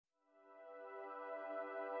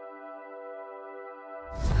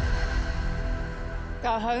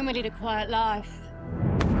Go home and lead a quiet life.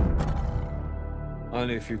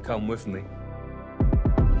 Only if you come with me.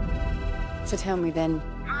 So tell me then,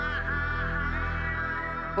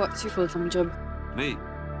 what's your full-time job? Me?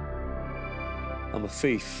 I'm a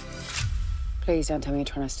thief. Please don't tell me you're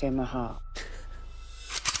trying to steal my heart.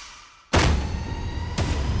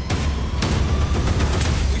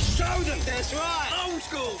 We show them! That's right! Old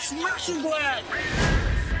school! Smash and grab!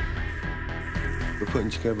 We're putting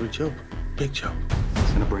together a job. Big job.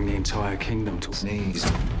 It's gonna bring the entire kingdom to its knees.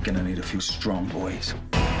 Gonna need a few strong boys.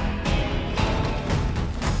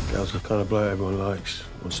 Gal's the kind of bloke everyone likes.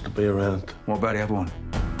 Wants to be around. What about the other one?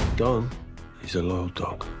 Don, he's a loyal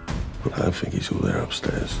dog. But I don't think he's all there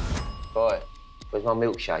upstairs. Right, where's my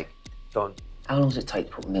milkshake? Don. How long does it take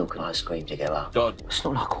to put milk and ice cream together? Don. It's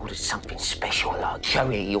not like I ordered something special like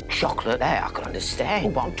cherry or chocolate. That I can understand. Oh,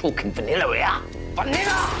 but I'm talking vanilla here.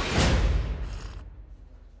 Vanilla!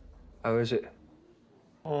 How is it?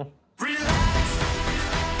 Oh.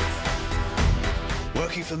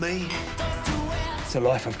 Working for me? It's a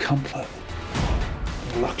life of comfort,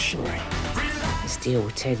 luxury. This deal will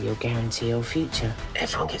tell you guarantee your future.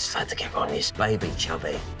 Everyone gets fed together on this baby,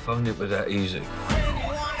 chubby. If only it were that easy.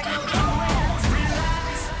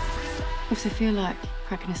 What's it feel like,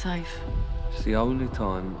 cracking a safe? It's the only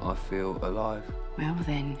time I feel alive. Well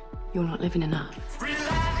then, you're not living enough.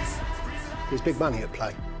 There's big money at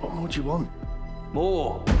play. What more do you want?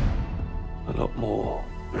 More. A lot more.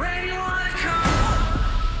 Where you wanna come?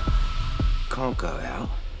 Can't go out.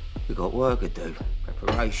 We've got work to do.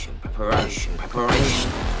 Preparation, preparation,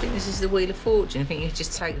 preparation. I think this is the Wheel of Fortune. I think you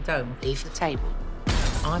just take the dough and Leave the table.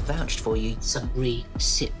 I vouched for you, so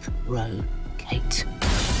reciprocate.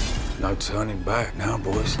 No turning back now,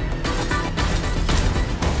 boys.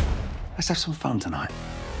 Let's have some fun tonight.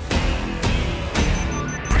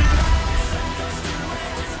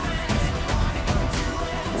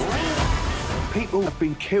 People have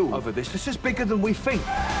been killed over this. This is bigger than we think.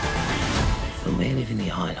 When we're living the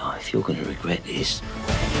high life, you're going to regret this.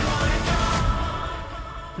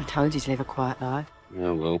 I told you to live a quiet life.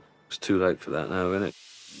 Yeah, well, it's too late for that now, isn't it?